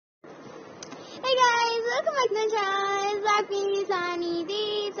welcome back to the channel. It's Black Beanie Sunny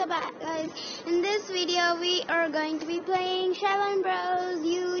D. So guys, in this video we are going to be playing Shiloh Bros.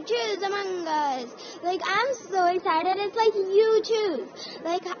 You Choose Among Us. Like, I'm so excited. It's like you choose.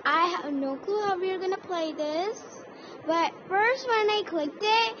 Like, I have no clue how we're gonna play this. But first, when I clicked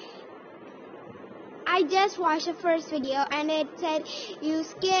it, I just watched the first video and it said you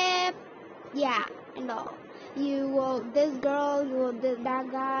skip, yeah, and all. You will this girl, you will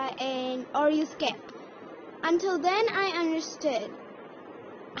that guy, and or you skip. Until then, I understood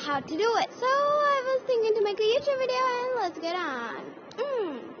how to do it. So I was thinking to make a YouTube video, and let's get on.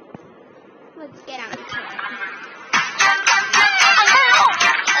 Let's get on to it.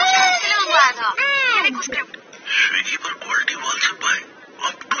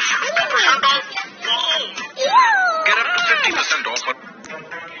 Get up to 50% off.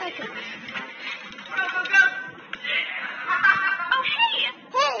 Okay. Oh, hey!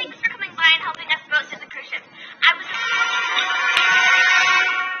 Thanks for coming by and helping us boat to the cruise ship. I was...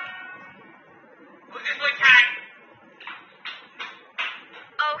 Who's this way, Ty?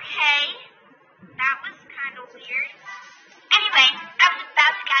 Okay. That was kind of weird. Anyway, I was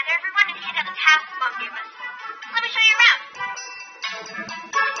about to gather everyone and hand out the task Mom gave us. Let me show you around.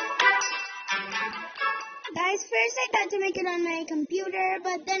 Guys, first I thought to make it on my computer,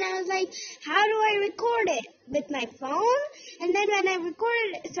 but then I was like, how do I record it? With my phone? And then when I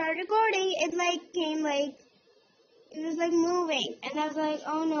started recording, it like came like, it was like moving. And I was like,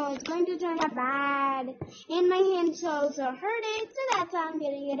 oh no, it's going to turn out bad. And my hands also hurt it, so that's why I'm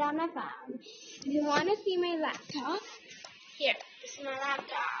getting it on my phone. If you want to see my laptop, here, this is my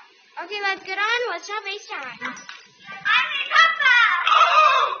laptop. Okay, let's get on. What's your FaceTime? I'm the Papa!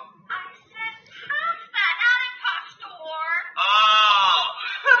 Oh! I said pasta, not a pop store.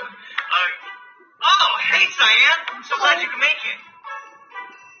 Oh, hey, Cyan. I'm so glad you could make it.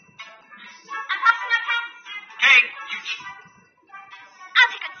 I'm passing my pants. Hey, I'll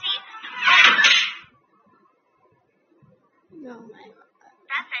take a seat. No, my God.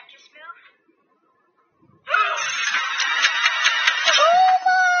 That vent just moved.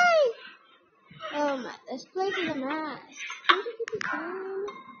 Oh my, this place is a mess.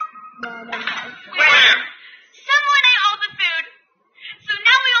 Where? Someone ate all the food, so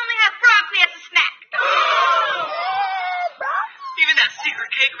now we only have broccoli as a snack. Even that secret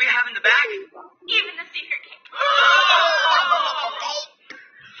cake we have in the bag? Even the secret cake.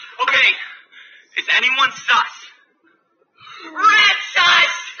 Okay, is anyone sus? Red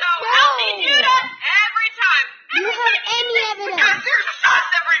sus! So healthy Judah every time. Do you have any Because evidence? there's a sus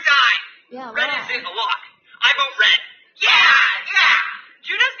every time. Yeah, Red why? is in the lock. I vote red. Yeah.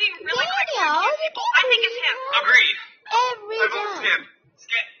 Judah's being really quick to Daniel, accuse you people. can't I think do it's him. that. Agreed. Every I vote time. Skip.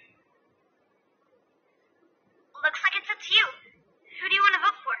 Skip. Looks like it's up to you. Who do you want to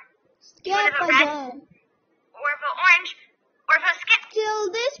vote for? Skip What about red? again. Or vote orange? Or vote skip? Till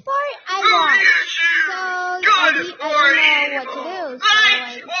this part, I Who won. is you? So, Good I or don't know what to do. So,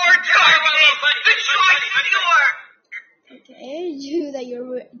 Light like, or darkness? The choice is yours. okay, Judah, you're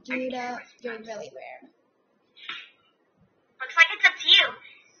really weird. Looks like it's up to you.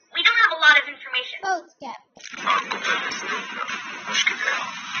 We don't have a lot of information. Vote Skip.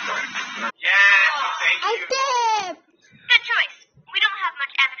 Yes, thank I you. skip. Good choice. We don't have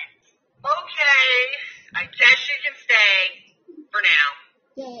much evidence. Okay, I guess you can stay for now.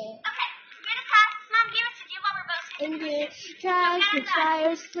 Yeah. Okay, you're the tasks Mom gave us to do while we're both Thank you. Trash, fix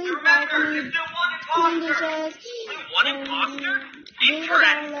fires, sleep Remember, balcony, there's still one clean imposter. dishes, One imposter? bingo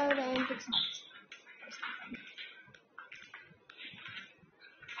Incorrect. download, and fix mods.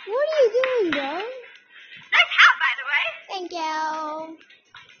 What are you doing, bro? Nice hat, by the way. Thank you.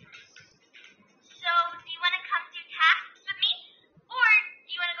 So, do you want to come do tasks with me? Or do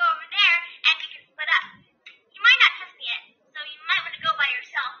you want to go over there and we can split up? You might not trust me yet, so you might want to go by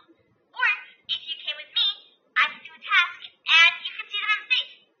yourself. Or, if you came with me, I can do a task and you can see that I'm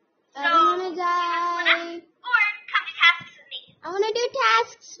safe. I don't wanna do you wanna split die. up? Or come do tasks with me. I wanna do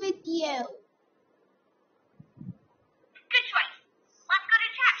tasks with you. Good choice. Let's go to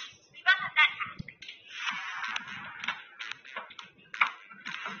trash. We both have that task.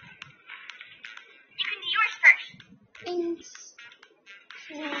 You can do yours first. Thanks.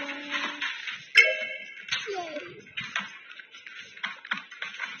 Yay.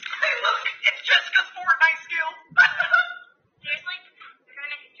 Hey, look, it's Jessica's Fortnite skill. Seriously? You're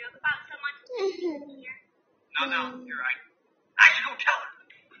gonna make a joke about someone here? No, you're right. I should go tell her.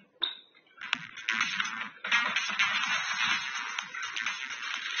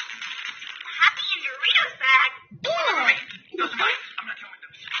 Happy in Doritos bag. Yeah. Those are mine. I'm not doing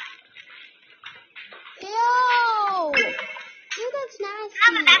those. Ew. Ew, that's nasty.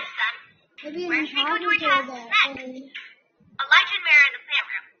 Now that that's done, Maybe Where an should we go to our imposter tasks there. next? Elijah and Mary are in the plant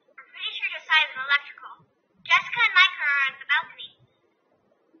room. We're pretty sure Josiah's in electrical. Jessica and Micah are on the balcony.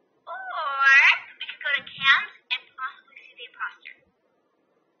 Or we could go to Cam's and possibly see the imposter.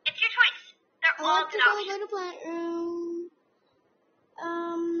 It's your choice. They're I all want to good go options. to the plant room.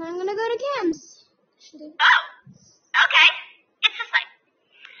 I'm gonna go to Cam's. Oh, okay. It's this way.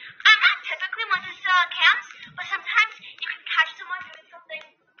 I'm not typically one to sell Cam's, but sometimes you can catch someone doing something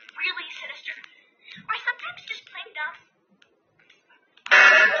really sinister. Or sometimes just plain dumb.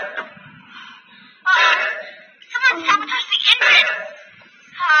 Someone sabotaged the engine.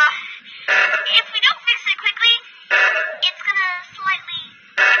 If we don't fix it quickly, it's gonna slightly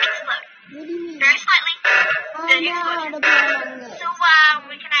explode. What do you mean? Very slightly. I know how to play Among Us. So,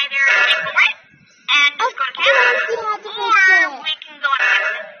 we can either ignore it and just go to camp, You have to fix or it. we can go and fix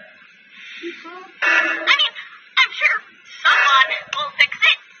it. I mean, I'm sure someone will fix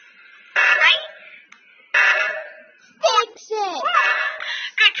it, right? Fix it.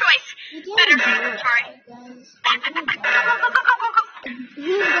 Good choice. You can't Better do choice. it, Sorry. guys. Go.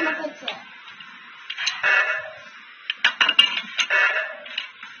 Who's gonna fix it?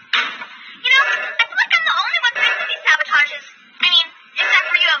 You know, I feel like I'm the only one fixing these sabotages. I mean, except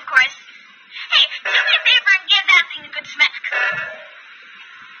for you, of course. Hey, do me a favor and give that thing a good smack.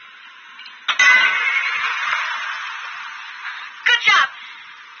 Good job.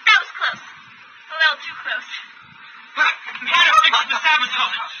 That was close. A little too close. Gotta fix the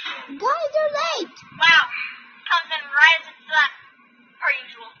sabotage. Guys, you're late. Wow. Comes in right as it's done. Per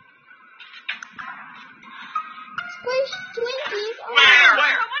usual. Squish Twinkies. Where?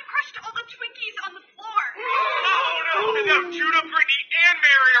 Someone crushed all the Twinkies on the floor. Oh no! And now Judah, Brittany, and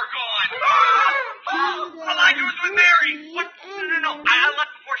Mary are gone. Elijah was with Mary. What? No. I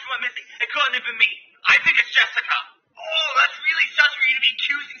left before she went missing. It couldn't have been me. I think it's Jessica. Oh, that's really sus for you to be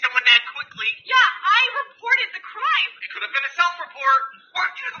accusing someone that quickly. Yeah, I reported the crime. It could have been a self-report.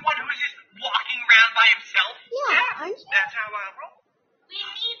 Weren't you the one who was just walking around by himself? Yeah, aren't you? That's how I roll. We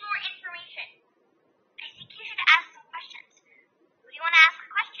need more information. I think you should ask some questions. Who do you want to ask a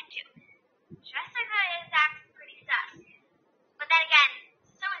question to? Jessica is acting pretty sus. But then again,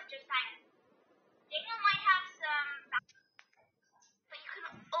 so is Josiah. Daniel might have some... But you can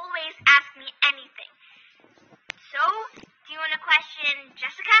always ask me anything. So, do you want to question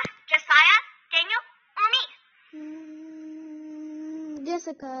Jessica, Josiah, Daniel, or me?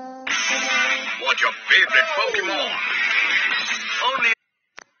 Jessica. What's your favorite Pokemon? Only.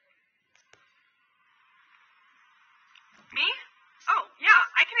 Me? Oh, yeah,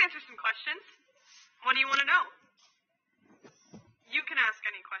 I can answer some questions. What do you want to know? You can ask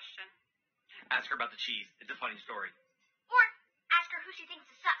any question. Ask her about the cheese. It's a funny story. Or ask her who she thinks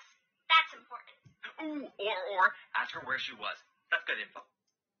is sus. That's important. Ooh, or ask her where she was. That's good info.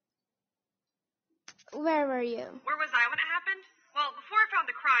 Where were you? Where was I when it happened? Well, before I found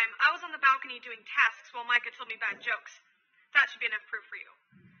the crime, I was on the balcony doing tasks while Micah told me bad jokes. That should be enough proof for you.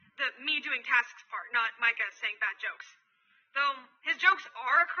 The me doing tasks part, not Micah saying bad jokes. Though his jokes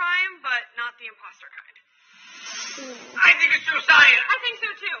are a crime, but not the imposter kind. I think it's Josiah. I think so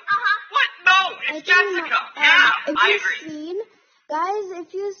too. What? No, it's Jessica. I agree.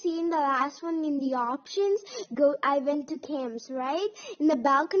 If you've seen the last one in the options, I went to Cam's, right? In the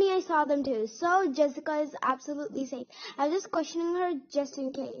balcony, I saw them too. So Jessica is absolutely safe. I was just questioning her just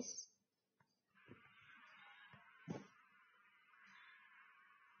in case.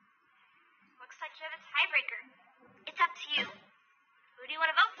 Looks like you're the tiebreaker. It's up to you. Who do you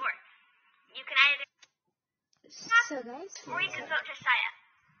want to vote for? You can either So guys, or you can vote Josiah.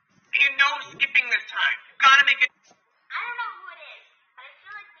 You know skipping this time. Gotta make it. I don't know who it is, but I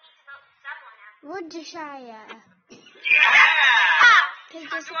feel like we need to vote someone else. what Josiah? Yeah! Because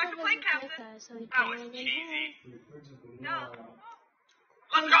Time to watch Jessica the plane, wasn't Captain. with us, so we That couldn't was even cheesy. know. No.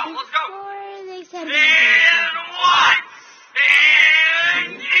 Let's go. Before they said we And one.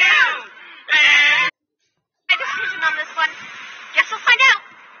 And two. And... My decision on this one. Guess we'll find out.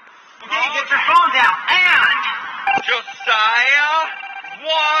 Okay, get your phones out. And Josiah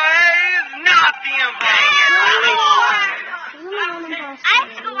was not the imposter. I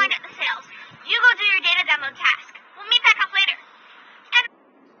have to go wind up the sales. You go do your data demo task. We'll meet back up later. And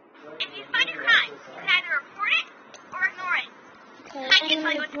if you find a crime, you can either report it or ignore it. Okay, I can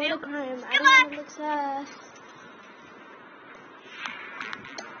tell you what to do. crime. I Good don't luck. know what's sus.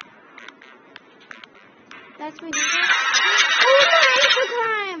 That's my name. Oh, it's a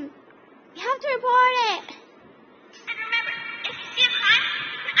crime. You have to report it. And remember, if you see a crime,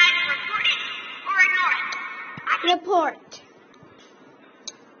 you can either report it or ignore it. Report.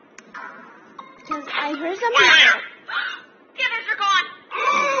 Because I heard something. Where? The others are gone.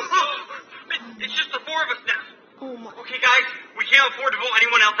 can't afford to vote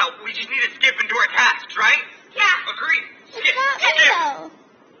anyone else out. We just need to skip and do our tasks, right? Yeah. Agreed. Skip. It's not Skip. Shiloh.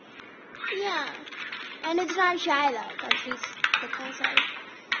 Yeah. And it's not Shiloh, because he's the console. I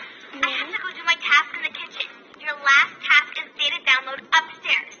have to go do my task in the kitchen. Your last task is data download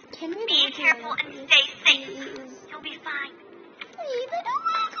upstairs. Can we Be do careful it? and stay safe. Please. You'll be fine. Please, I don't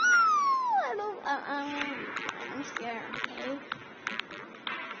want to. I'm scared, okay?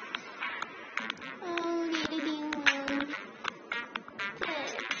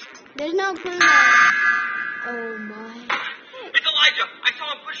 There's no clue. Oh my. It's Elijah. I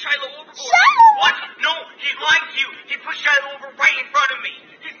saw him push Shiloh overboard. Shiloh? What? No, he's lying to you. He pushed Shiloh over right in front of me.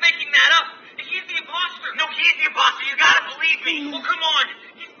 He's making that up. He's the imposter. No, he's the imposter. You gotta believe me. Oh, come on.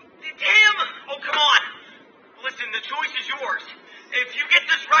 It's him. Oh, come on. Listen, the choice is yours. If you get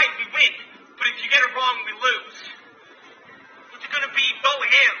this right, we win. But if you get it wrong, we lose. What's it gonna be? Vote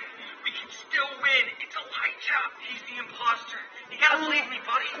him. We can still win. It's Elijah. He's the imposter. You gotta believe me,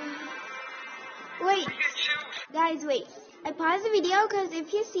 buddy. Wait, You can choose. guys, wait. I paused the video because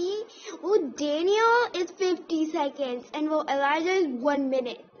if you see, Daniel is 50 seconds and Elijah is 1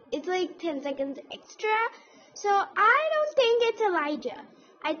 minute. It's like 10 seconds extra. So I don't think it's Elijah.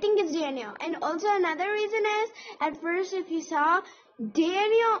 I think it's Daniel. And also another reason is, at first if you saw,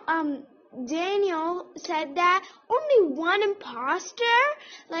 Daniel said that only one imposter,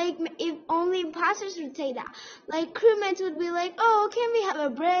 like if only imposters would say that. Like crewmates would be like, oh, can we have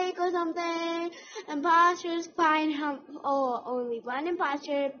a break or something? Imposters, fine, only one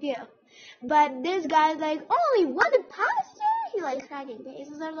imposter, yeah. But this guy's like, only one imposter? He likes cracking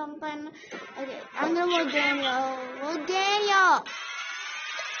cases or something. Okay, I'm gonna vote Daniel. Vote Daniel!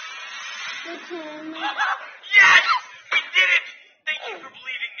 It's him. Yes! We did it! Thank you for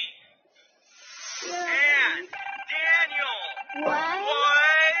believing me. Yeah. And Daniel What?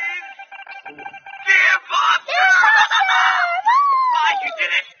 was the imposter! Ah, you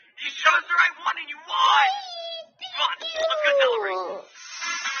did it! You chose the right one and you won! Come on, let's go celebrate.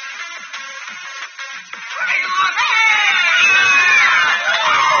 Hey, look!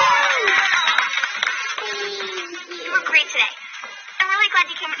 You were great today. I'm really glad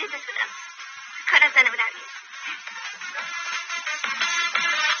you came and did this with us. Couldn't have done it without you.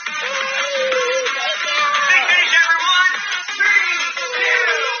 Big finish, everyone! 3, 2,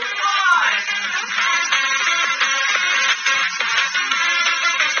 1!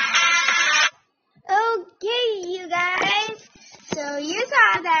 Okay, you guys. So you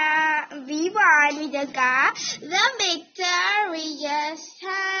saw that we won. We just got the victory just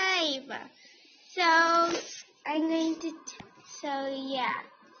time. So I'm going to. Yeah.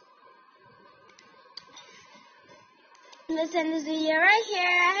 Listen to this video right here.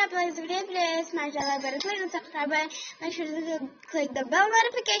 I hope you like this video. Please smash that like button, click the subscribe button. Make sure to click the bell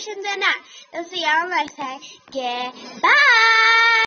notifications and that. I'll see y'all next time. Goodbye.